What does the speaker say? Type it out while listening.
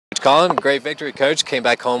Coach Cullen, great victory, Coach. Came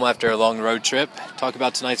back home after a long road trip. Talk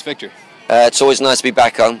about tonight's victory. It's always nice to be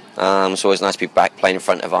back home. It's always nice to be back playing in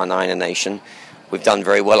front of our Niner Nation. We've done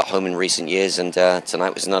very well at home in recent years, and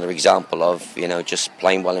tonight was another example of just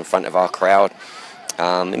playing well in front of our crowd.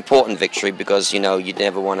 Important victory because you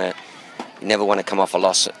never want to come off a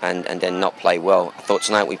loss and then not play well. I thought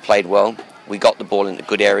tonight we played well. We got the ball into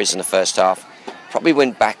good areas in the first half. Probably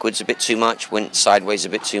went backwards a bit too much, went sideways a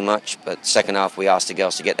bit too much, but second half we asked the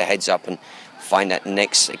girls to get their heads up and find that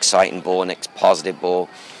next exciting ball, next positive ball.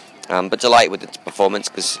 But delighted with the performance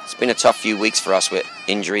because it's been a tough few weeks for us with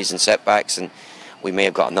injuries and setbacks, and we may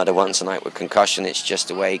have got another one tonight with concussion. It's just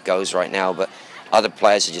the way it goes right now, but other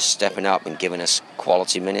players are just stepping up and giving us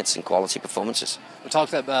quality minutes and quality performances. We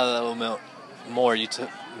talked about it a little bit more. You took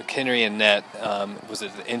McHenry and Net. Was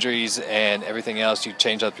it the injuries and everything else? You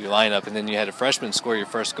changed up your lineup, and then you had a freshman score your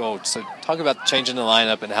first goal. So talk about changing the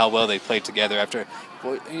lineup and how well they played together after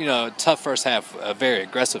a tough first half, a very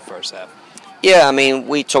aggressive first half. Yeah, I mean,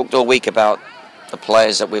 we talked all week about the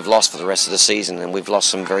players that we've lost for the rest of the season, and we've lost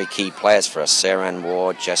some very key players for us. Sarah Ann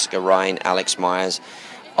Ward, Jessica Ryan, Alex Myers.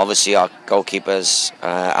 Obviously, our goalkeepers,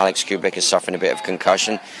 Alex Kubik, is suffering a bit of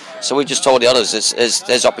concussion. So we just told the others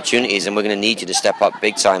there's opportunities, and we're going to need you to step up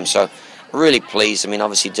big time. So really pleased. I mean,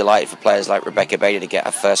 obviously delighted for players like Rebecca Bader to get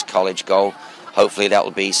her first college goal. Hopefully that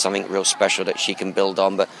will be something real special that she can build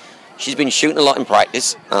on. But she's been shooting a lot in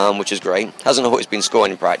practice, which is great. Hasn't always been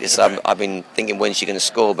scoring in practice. I've been thinking when's she going to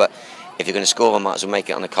score, but if you're going to score, I might as well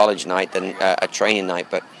make it on a college night than a training night.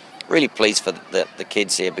 But really pleased for the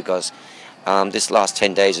kids here because this last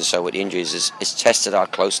 10 days or so with the injuries has tested our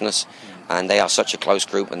closeness, and they are such a close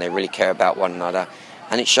group and they really care about one another,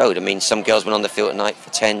 and it showed. I mean, some girls went on the field at night for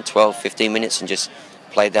 10, 12, 15 minutes and just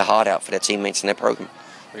played their heart out for their teammates and their program.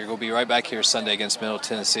 We're going to be right back here Sunday against Middle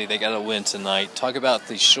Tennessee. They got a win tonight. Talk about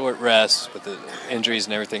the short rest with the injuries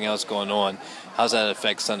and everything else going on. How does that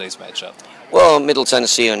affect Sunday's matchup? Well, Middle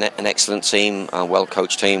Tennessee are an excellent team, a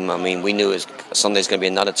well-coached team. I mean, we knew Sunday's going to be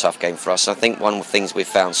another tough game for us. I think one of the things we've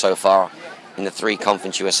found so far in the 3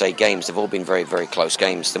 Conference USA games, they've all been very, very close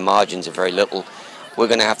games. The margins are very little. We're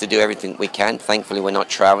going to have to do everything we can. Thankfully, we're not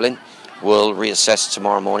traveling. We'll reassess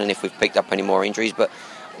tomorrow morning if we've picked up any more injuries, but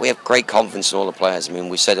we have great confidence in all the players. I mean,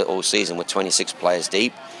 we said it all season, we're 26 players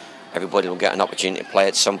deep. Everybody will get an opportunity to play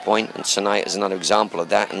at some point, and tonight is another example of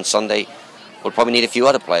that. And Sunday, we'll probably need a few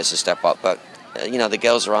other players to step up, but the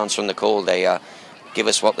girls are answering the call. They give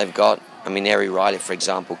us what they've got. I mean, Ari Riley, for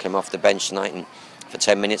example, came off the bench tonight and for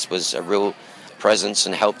 10 minutes was a real presence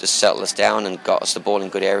and helped us settle us down and got us the ball in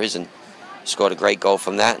good areas and scored a great goal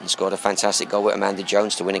from that and scored a fantastic goal with Amanda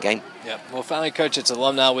Jones to win a game. Yeah. Well, finally, Coach, it's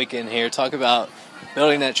Alumni Weekend here. Talk about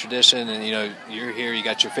building that tradition, and you're here. You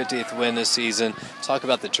got your 50th win this season. Talk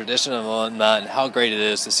about the tradition of alumni and how great it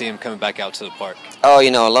is to see them coming back out to the park. Oh,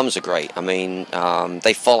 alums are great. I mean,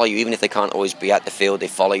 they follow you even if they can't always be at the field. They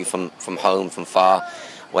follow you from home, from far,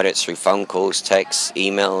 whether it's through phone calls, texts,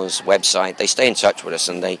 emails, website. They stay in touch with us,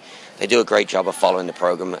 and they do a great job of following the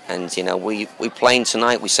program. And we playing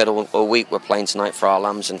tonight. We said all week we're playing tonight for our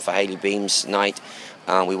alums and for Haley Beam's night.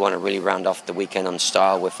 We want to really round off the weekend on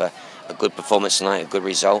style with a good performance tonight, a good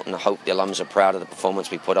result, and I hope the alums are proud of the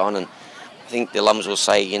performance we put on. And I think the alums will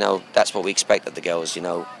say, that's what we expect of the girls,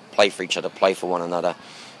 play for each other, play for one another.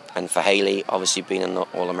 And for Haley, obviously being an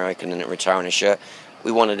All-American and retiring a shirt,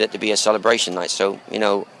 we wanted it to be a celebration night. So,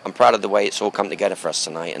 I'm proud of the way it's all come together for us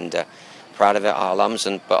tonight, and proud of it, our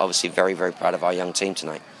alums, but obviously very, very proud of our young team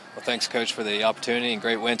tonight. Well, thanks, Coach, for the opportunity and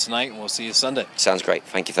great win tonight, and we'll see you Sunday. Sounds great.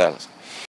 Thank you, fellas.